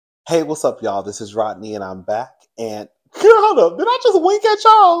Hey, what's up, y'all? This is Rodney, and I'm back. And girl, hold up, did I just wink at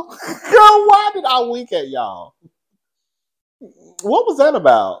y'all? Girl, why did I wink at y'all? What was that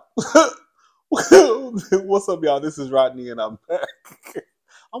about? What's up, y'all? This is Rodney, and I'm back.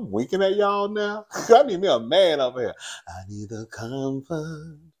 I'm winking at y'all now. I need me a man over here. I need the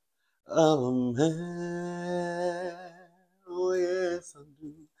comfort of a man. Oh yes, I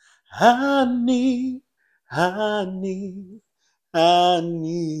do. I need. I need.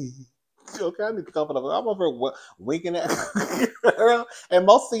 Okay, I need to comfort. I'm over here winking at girl, and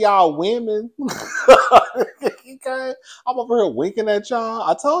most of y'all women. Okay, I'm over here winking at y'all.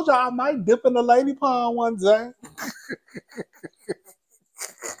 I told y'all I might dip in the lady pond one day.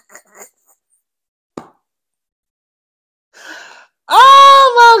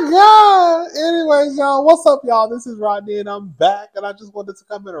 Oh my God! Anyways, y'all, what's up, y'all? This is Rodney, and I'm back, and I just wanted to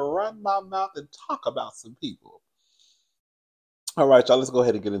come in and run my mouth and talk about some people. All right, y'all, let's go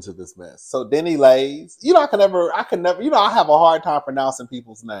ahead and get into this mess. So Denny Lays, I can never, I have a hard time pronouncing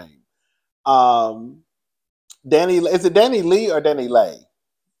people's name. Is it Danny Lee or Danny Lay?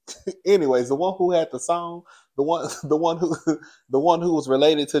 Anyways, the one who had the song, the one who was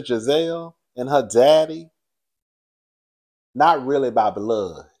related to Giselle and her daddy, not really by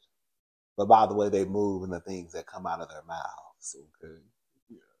blood, but by the way they move and the things that come out of their mouths. Okay.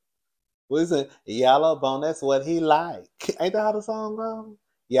 What is it? Yellow bone, that's what he like. Ain't that how the song goes?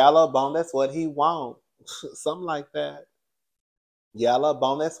 Yellow bone, that's what he want. Something like that. Yellow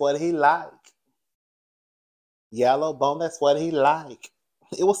bone, that's what he like. Yellow bone, that's what he like.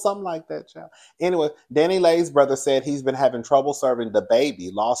 It was something like that, child. Anyway, Danny Lay's brother said he's been having trouble serving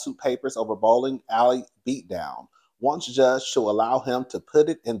DaBaby lawsuit papers over bowling alley beatdown. Wants judge to allow him to put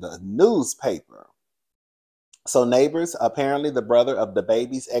it in the newspaper. So neighbors, apparently the brother of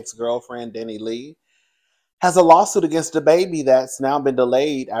DaBaby's ex-girlfriend, Danny Lee, has a lawsuit against DaBaby that's now been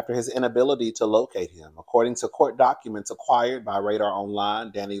delayed after his inability to locate him. According to court documents acquired by Radar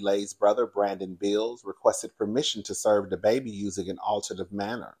Online, Danny Lay's brother, Brandon Bills, requested permission to serve DaBaby using an alternative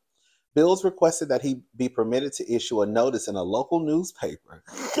manner. Bills requested that he be permitted to issue a notice in a local newspaper.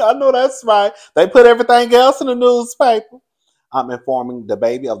 I know that's right. They put everything else in the newspaper. I'm informing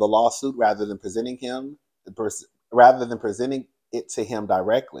DaBaby of the lawsuit rather than presenting it to him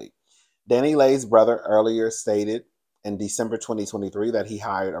directly. Danny Lay's brother earlier stated in December 2023 that he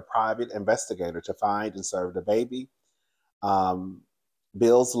hired a private investigator to find and serve DaBaby.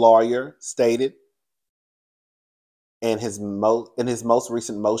 Bill's lawyer stated in his most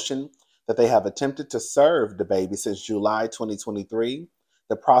recent motion that they have attempted to serve DaBaby since July 2023.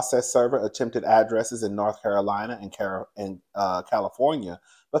 The process server attempted addresses in North Carolina and California,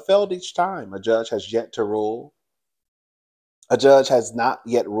 but failed each time. A judge has not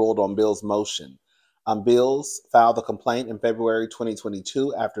yet ruled on Bill's motion. Bills filed the complaint in February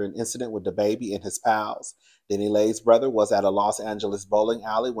 2022 after an incident with DaBaby and his pals. Danny Lay's brother was at a Los Angeles bowling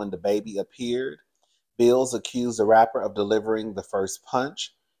alley when DaBaby appeared. Bills accused the rapper of delivering the first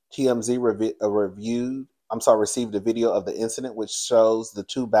punch. TMZ received a video of the incident, which shows the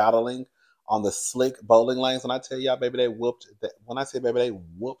two battling on the slick bowling lanes. When I tell y'all, baby, they whooped. When I say, baby, they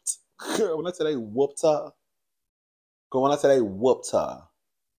whooped. When I say they whooped her. Girl, when I say they whooped her.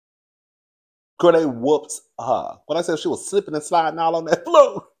 Girl, they whooped her. When I said she was slipping and sliding all on that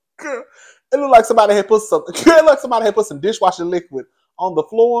floor. Girl, it looked like somebody had put some dishwashing liquid on the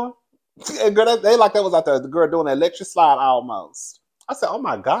floor. And girl, they like that was out there. The girl doing an electric slide almost. I said, oh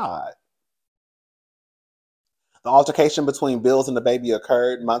my God. The altercation between Bills and DaBaby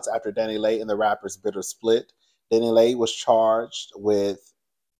occurred months after Danny Lay and the rapper's bitter split. Danny Lay was charged with...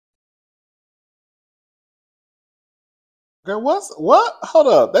 Girl, what? Hold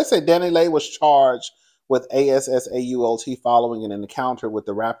up. They say Danny Lay was charged with ASSAULT following an encounter with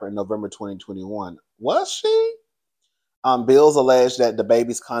the rapper in November 2021. Was she? Bills alleged that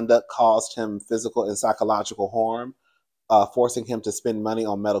DaBaby's conduct caused him physical and psychological harm, forcing him to spend money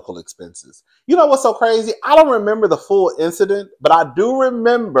on medical expenses. You know what's so crazy? I don't remember the full incident, but I do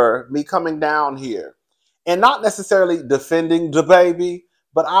remember me coming down here and not necessarily defending DaBaby,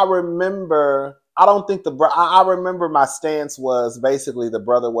 but I remember my stance was basically the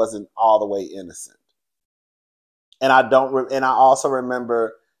brother wasn't all the way innocent. And I also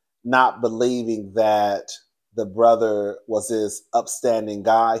remember not believing that the brother was this upstanding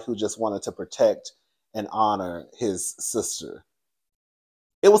guy who just wanted to protect and honor his sister.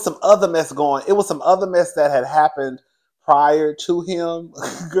 It was some other mess that had happened prior to him,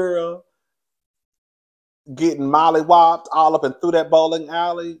 girl, getting mollywopped all up and through that bowling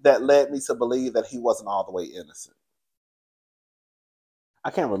alley that led me to believe that he wasn't all the way innocent.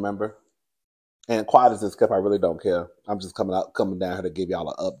 I can't remember. And quiet as this kept, I really don't care. I'm just coming down here to give y'all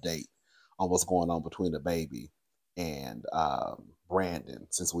an update on what's going on between DaBaby and Brandon,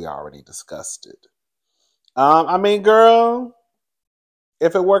 since we already discussed it. I mean, girl,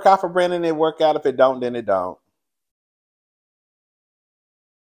 if it work out for Brandon, it work out. If it don't, then it don't.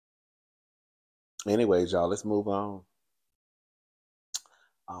 Anyways, y'all, let's move on.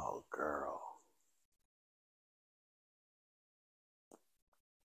 Oh, girl.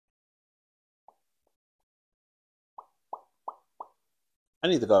 I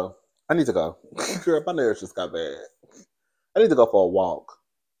need to go. I need to go. Girl, my nerves just got bad. I need to go for a walk.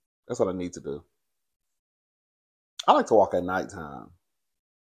 That's what I need to do. I like to walk at nighttime.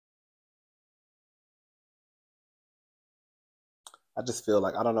 I just feel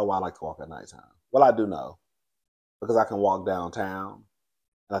like I don't know why I like to walk at nighttime. Well, I do know because I can walk downtown,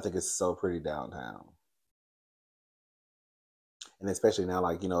 and I think it's so pretty downtown. And especially now,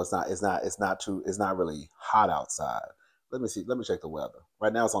 like it's not really hot outside. Let me see. Let me check the weather.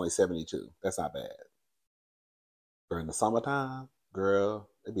 Right now, it's only 72. That's not bad. During the summertime, girl,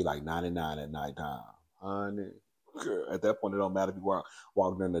 it'd be like 99 at nighttime, honey. Girl, at that point, it don't matter if you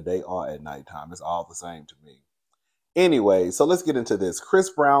walk during the day or at nighttime. It's all the same to me. Anyway, so let's get into this. Chris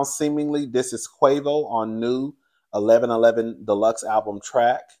Brown seemingly disses Quavo on new 1111 Deluxe album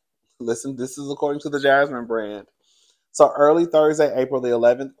track. Listen, this is according to the Jasmine brand. So early Thursday, April the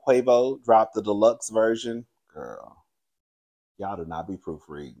 11th, Quavo dropped the deluxe version. Girl, y'all do not be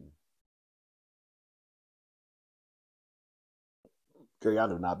proofreading. Girl, y'all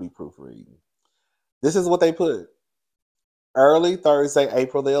do not be proofreading. This is what they put. Early Thursday,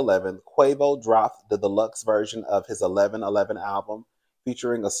 April the 11th, Quavo dropped the deluxe version of his 1111 album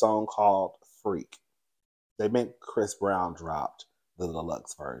featuring a song called Freak. They meant Chris Brown dropped the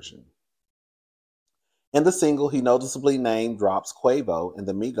deluxe version. In the single, he noticeably name drops Quavo and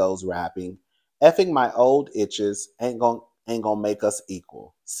the Migos rapping, "Effing my old itches ain't gonna make us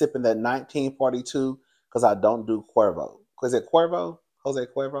equal. Sipping that 1942 because I don't do Cuervo." Was it Cuervo? Jose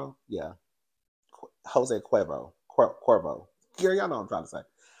Cuervo? Yeah. Jose Cuervo. Cuervo. Gary, y'all know what I'm trying to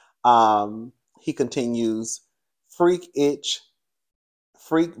say. He continues, "Freak itch,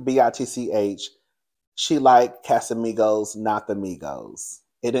 freak bitch. She like Casamigos, not the Migos."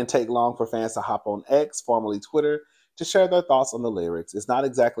 It didn't take long for fans to hop on X, formerly Twitter, to share their thoughts on the lyrics. It's not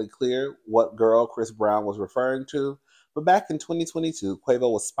exactly clear what girl Chris Brown was referring to, but back in 2022,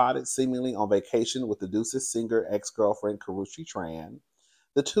 Quavo was spotted seemingly on vacation with the Deuces singer ex-girlfriend Karrueche Tran.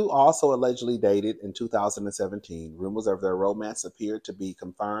 The two also allegedly dated in 2017. Rumors of their romance appeared to be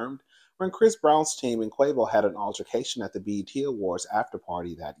confirmed when Chris Brown's team and Quavo had an altercation at the BET Awards after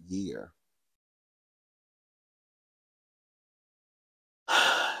party that year.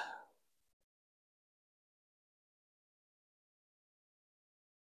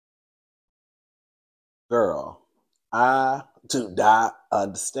 Girl, I do not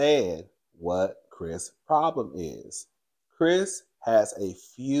understand what Chris' problem is. Chris has a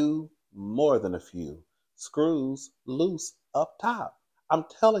few, more than a few, screws loose up top. I'm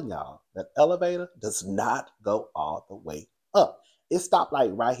telling y'all, that elevator does not go all the way up. It stopped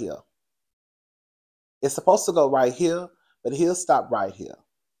like right here. It's supposed to go right here, but he'll stop right here.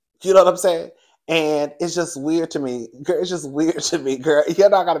 You know what I'm saying? And it's just weird to me. Girl, it's just weird to me, girl.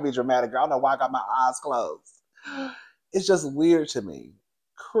 You're not gonna be dramatic, girl. I don't know why I got my eyes closed. It's just weird to me.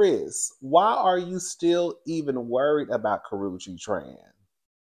 Chris, why are you still even worried about Karrueche Tran?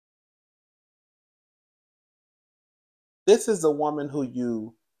 This is a woman who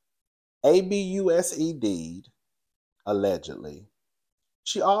you ABUSED'd, allegedly.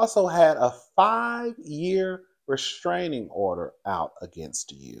 She also had a 5-year restraining order out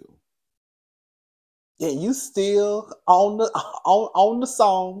against you. Yeah, you still on the on the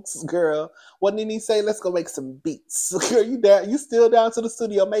songs, girl. What did he say? Let's go make some beats. Girl, you down, you still down to the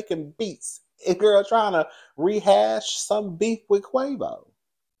studio making beats. And girl trying to rehash some beef with Quavo.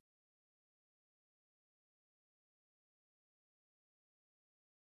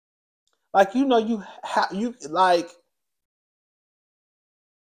 Like you like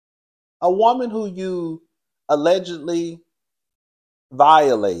a woman who you allegedly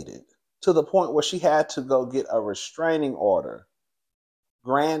violated to the point where she had to go get a restraining order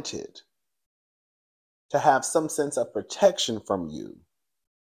granted to have some sense of protection from you.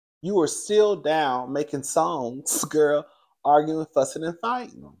 You were still down making songs, girl, arguing, fussing, and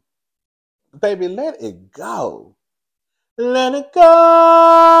fighting. Baby, let it go. Let it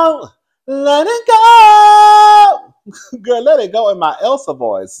go. Let it go. Girl, let it go in my Elsa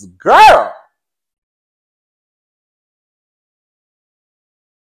voice. Girl.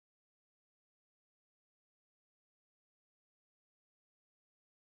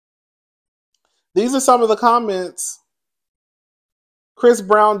 These are some of the comments. Chris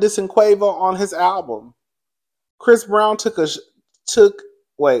Brown dissing Quavo on his album. Chris Brown took a shot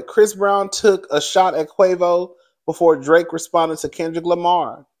at Quavo before Drake responded to Kendrick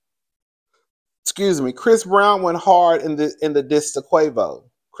Lamar. Excuse me. Chris Brown went hard in the diss to Quavo.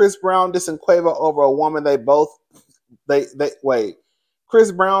 Chris Brown dissing Quavo over a woman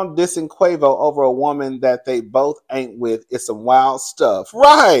Chris Brown dissing Quavo over a woman that they both ain't with is some wild stuff.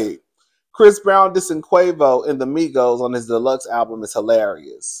 Right. Chris Brown dissing Quavo in the Migos on his deluxe album is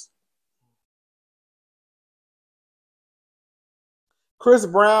hilarious. Chris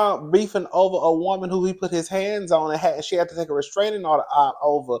Brown beefing over a woman who he put his hands on and she had to take a restraining order out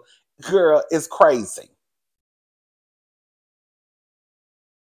over. Girl, is crazy.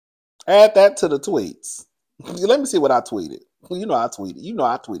 Add that to the tweets. Let me see what I tweeted. You know I tweeted. You know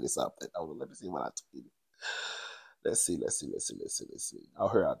I tweeted something. Oh, let me see what I tweeted. Let's see. Oh,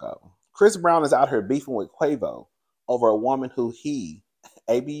 here I go. Chris Brown is out here beefing with Quavo over a woman who he,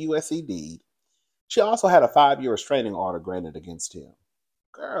 ABUSED. She also had a 5-year restraining order granted against him.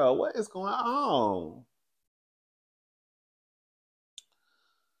 Girl, what is going on?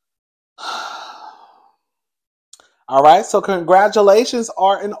 All right, so congratulations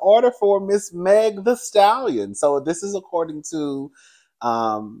are in order for Miss Meg the Stallion. So this is according to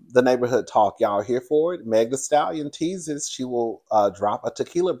the Neighborhood Talk. Y'all are here for it. Meg the Stallion teases she will drop a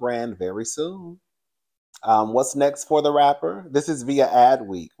tequila brand very soon. What's next for the rapper? This is via Ad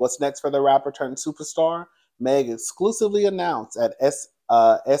Week. What's next for the rapper turned superstar? Meg exclusively announced at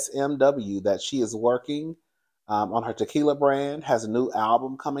SMW that she is working on her tequila brand, has a new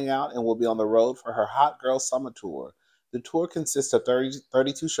album coming out, and will be on the road for her Hot Girl Summer Tour. The tour consists of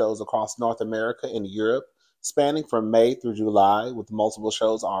 32 shows across North America and Europe, spanning from May through July, with multiple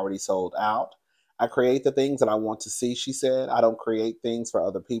shows already sold out. I create the things that I want to see, she said. I don't create things for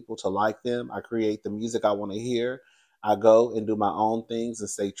other people to like them. I create the music I want to hear. I go and do my own things and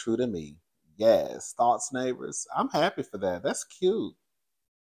stay true to me. Yes, thoughts, neighbors. I'm happy for that. That's cute.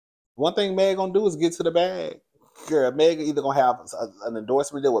 One thing Meg gonna do is get to the bag. Girl, Meg either gonna have an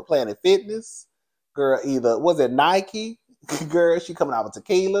endorsement deal with Planet Fitness. Girl, either was it Nike? Girl, she coming out with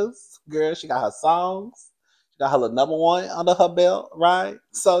tequilas. Girl, she got her songs. She got her little number one under her belt, right?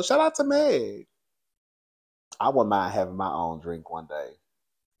 So shout out to Meg. I wouldn't mind having my own drink one day.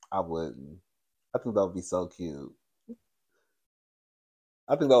 I wouldn't. I think that would be so cute.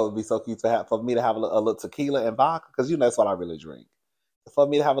 I think that would be so cute for me to have a little tequila and vodka, because you know that's what I really drink. For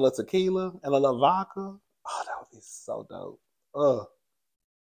me to have a little tequila and a little vodka, oh, that would be so dope. Ugh.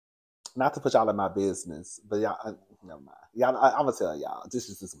 Not to put y'all in my business, but y'all, never mind. Y'all, I'm gonna tell y'all. This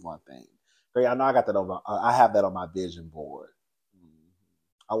is just one thing. Girl, y'all know I got that over. I have that on my vision board.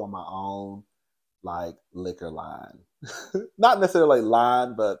 I want my own like liquor line, not necessarily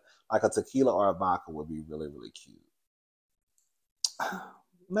line, but like a tequila or a vodka would be really, really cute.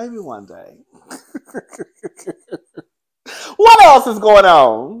 Maybe one day. What else is going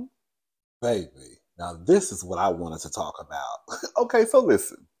on? Baby, now this is what I wanted to talk about. Okay, so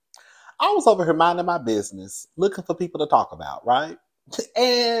listen. I was over here minding my business, looking for people to talk about, right?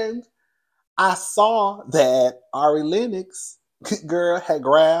 And I saw that Ari Lennox, girl, had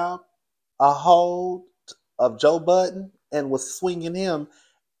grabbed a hold of Joe Budden and was swinging him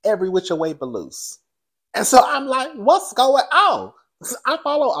every which way but loose. And so I'm like, what's going on? I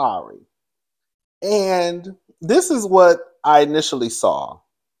follow Ari. And this is what I initially saw.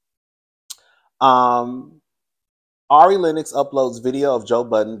 Ari Lennox uploads video of Joe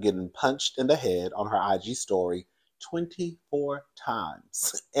Budden getting punched in the head on her IG story 24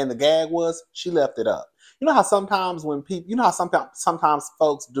 times. And the gag was she left it up. You know how sometimes when people, you know how sometimes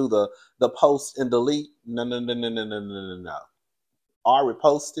folks do the post and delete? No. Ari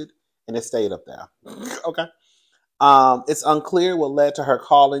posted and it stayed up there. Okay. It's unclear what led to her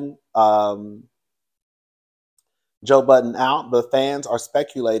calling Joe Budden out, but fans are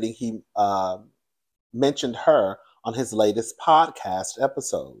speculating he mentioned her on his latest podcast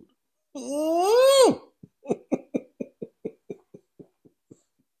episode.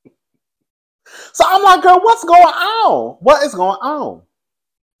 So I'm like, girl, what's going on? What is going on?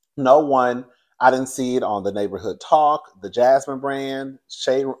 No one. I didn't see it on the Neighborhood Talk, the Jasmine brand,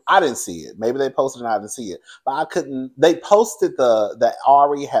 Shade. I didn't see it. Maybe they posted it and I didn't see it. But I couldn't. They posted that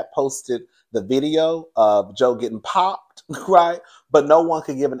Ari had posted the video of Joe getting popped, right? But no one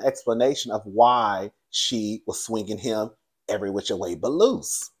could give an explanation of why she was swinging him every which way but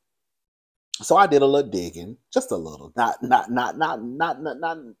loose. So I did a little digging, just a little, not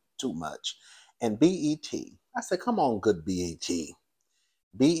too much. And BET, I said, come on, good BET.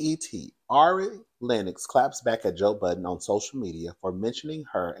 BET, Ari Lennox claps back at Joe Budden on social media for mentioning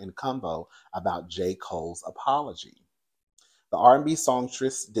her in convo about J. Cole's apology. The R&B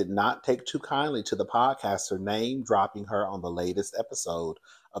songstress did not take too kindly to the podcaster name dropping her on the latest episode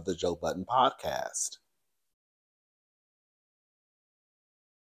of the Joe Budden podcast.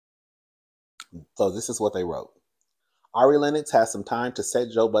 So this is what they wrote. Ari Lennox had some time to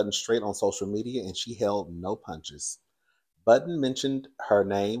set Joe Budden straight on social media, and she held no punches. Budden mentioned her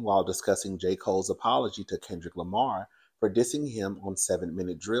name while discussing J. Cole's apology to Kendrick Lamar for dissing him on 7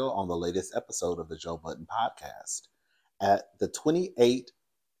 Minute Drill on the latest episode of the Joe Budden podcast. At the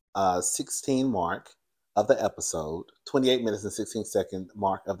 28:16 mark of the episode, 28 minutes and 16 second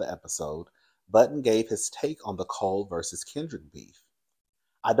mark of the episode, Budden gave his take on the Cole versus Kendrick beef.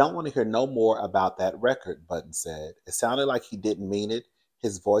 I don't want to hear no more about that record, Budden said. It sounded like he didn't mean it.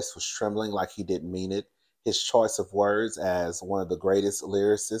 His voice was trembling like he didn't mean it. His choice of words, as one of the greatest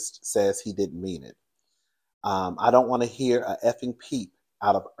lyricists, says he didn't mean it. I don't want to hear a effing peep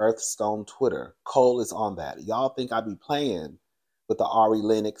out of Earthstone Twitter. Cole is on that. Y'all think I be playing with the Ari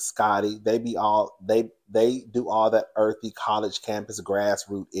Lennox, Scotty? They do all that earthy college campus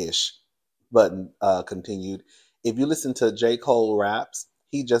grassroots-ish. Budden continued. If you listen to J. Cole raps,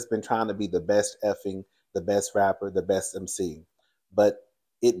 he just been trying to be the best effing, the best rapper, the best MC. But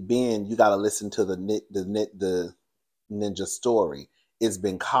it being, you got to listen to the ninja story. It's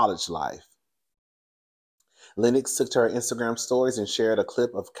been college life. Lennox took to her Instagram stories and shared a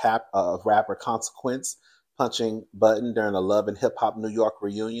clip of rapper Consequence punching Budden during a Love and Hip Hop New York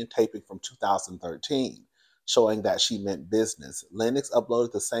reunion taping from 2013, showing that she meant business. Lennox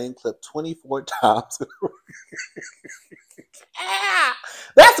uploaded the same clip 24 times.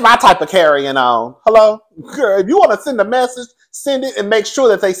 That's my type of carrying on. Hello? Girl, if you want to send a message, send it and make sure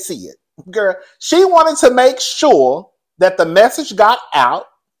that they see it. Girl, she wanted to make sure that the message got out.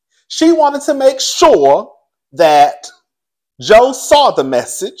 She wanted to make sure that Joe saw the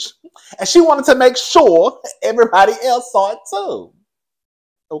message. And she wanted to make sure everybody else saw it too.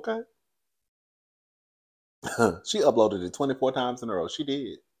 Okay? She uploaded it 24 times in a row. She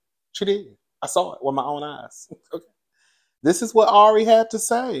did. She did. I saw it with my own eyes. Okay. This is what Ari had to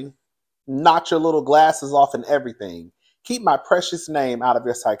say. Knock your little glasses off and everything. Keep my precious name out of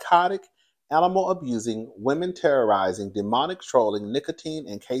your psychotic, animal abusing, women terrorizing, demonic trolling, nicotine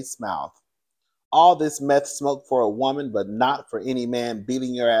and case mouth. All this meth smoke for a woman, but not for any man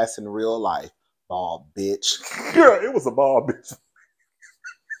beating your ass in real life. Bald bitch. Girl, it was a bald bitch.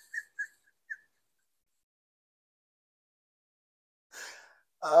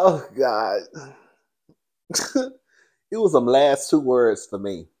 Oh, God. It was them last two words for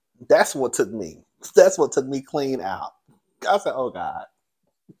me. That's what took me. That's what took me clean out. I said, oh, God.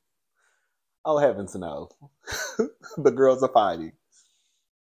 Oh, heavens no. The girls are fighting.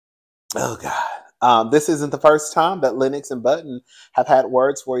 Oh, God. This isn't the first time that Lennox and Budden have had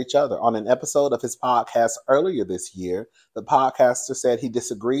words for each other. On an episode of his podcast earlier this year, the podcaster said he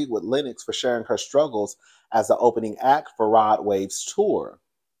disagreed with Lennox for sharing her struggles as the opening act for Rod Wave's tour.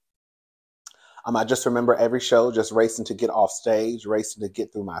 I just remember every show just racing to get off stage, racing to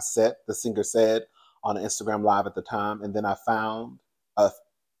get through my set, the singer said on an Instagram Live at the time. And then I found a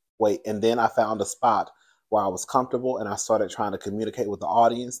spot where I was comfortable and I started trying to communicate with the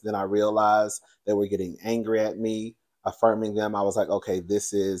audience. Then I realized they were getting angry at me, affirming them. I was like, okay,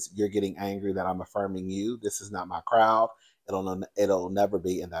 you're getting angry that I'm affirming you. This is not my crowd. It'll never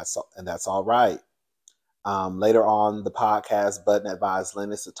be, and that's all right. Later on the podcast, Budden advised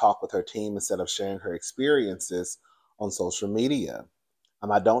Lennox to talk with her team instead of sharing her experiences on social media.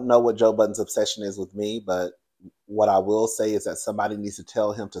 I don't know what Joe Budden's obsession is with me, but what I will say is that somebody needs to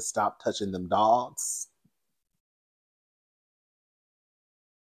tell him to stop touching them dogs.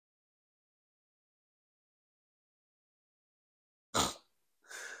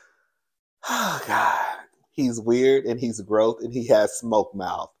 Oh, God. He's weird and he's growth and he has smoke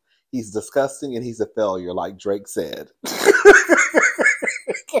mouth. He's disgusting and he's a failure, like Drake said.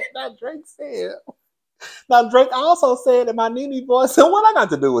 Now, Drake said. Now, Drake also said in my Nene voice, so what I got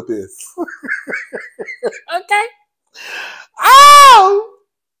to do with this? Okay. Oh!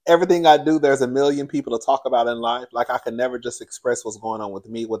 Everything I do, there's a million people to talk about in life. Like, I can never just express what's going on with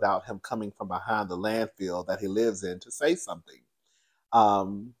me without him coming from behind the landfill that he lives in to say something.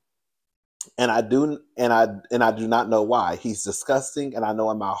 And I do not know why. He's disgusting, and I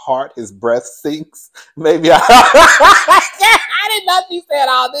know in my heart his breath stinks. Maybe I didn't know she said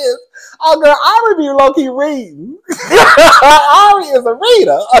all this. Oh, girl, Ari be low-key reading. Ari is a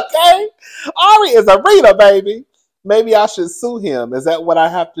reader, okay? Ari is a reader, baby. Maybe I should sue him. Is that what I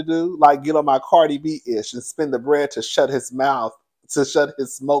have to do? Like, get on my Cardi B-ish and spend the bread to shut his mouth, to shut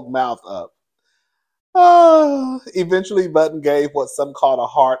his smoke mouth up. Eventually, Budden gave what some called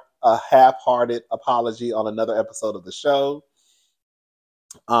a half-hearted apology on another episode of the show.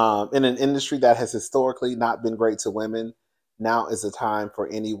 In an industry that has historically not been great to women, now is the time for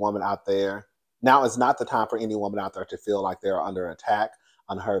any woman out there. Now is not the time for any woman out there to feel like they're under attack,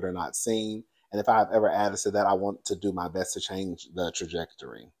 unheard, or not seen. And if I have ever added to that, I want to do my best to change the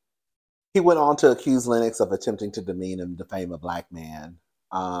trajectory. He went on to accuse Lennox of attempting to demean and defame a black man,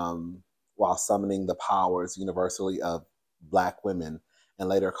 while summoning the powers universally of black women, and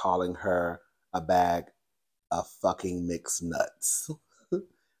later calling her a bag of fucking mixed nuts.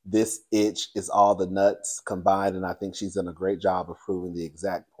 This itch is all the nuts combined, and I think she's done a great job of proving the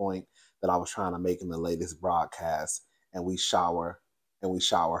exact point that I was trying to make in the latest broadcast. And we shower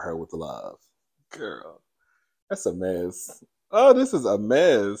her with love. Girl, that's a mess. Oh, this is a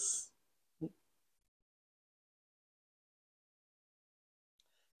mess.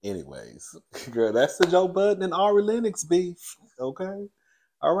 Anyways, girl, that's the Joe Budden and Ari Lennox beef. Okay.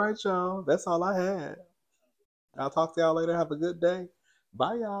 All right, y'all. That's all I had. I'll talk to y'all later. Have a good day.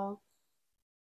 Bye, y'all.